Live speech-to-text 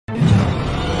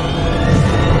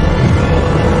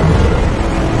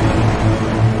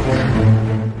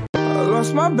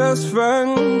lost my best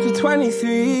friend to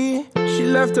 23. She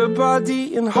left her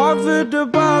body and hovered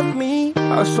above me.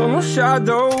 I saw no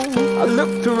shadow, I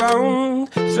looked around,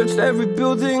 searched every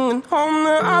building and home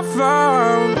that I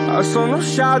found. I saw no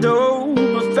shadow,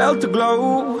 but felt the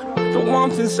glow. The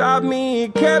warmth inside me,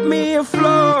 it kept me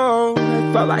afloat.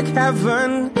 It felt like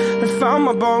heaven had found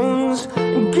my bones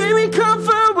and gave me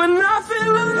comfort when I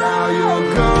feel alone. Now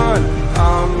you're gone,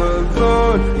 I'm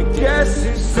alone. I guess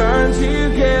it's time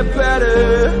to get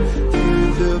better.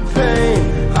 Through the pain,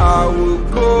 I will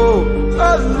go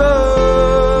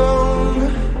alone.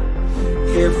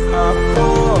 If I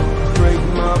fall, break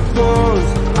my bones,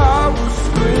 I will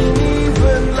scream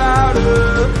even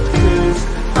louder. 'Cause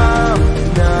I'm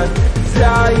not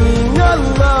dying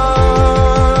alone.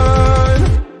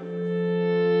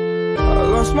 I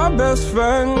lost my best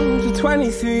friend to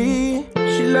 23.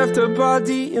 She left her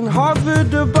body and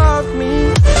hovered above me.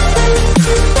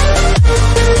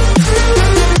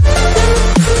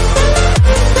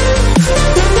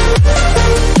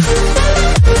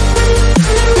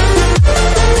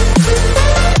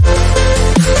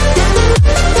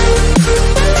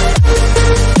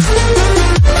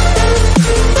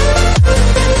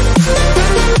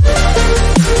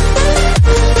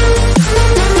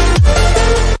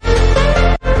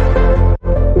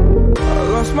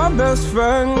 Best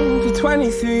friend to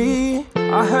 23.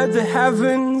 I heard the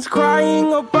heavens crying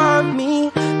above me.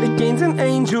 They gained an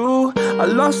angel, I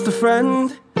lost a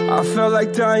friend. I felt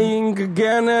like dying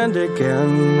again and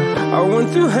again. I went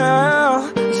through hell,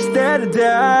 stared at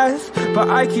death, but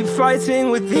I keep fighting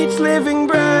with each living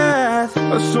breath.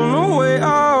 I saw no way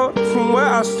out from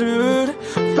where I stood.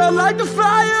 Felt like the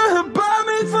fire had burned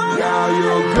me through. Now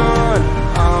you're gone,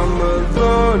 I'm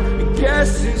alone. I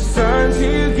guess it's time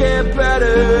to get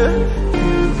better.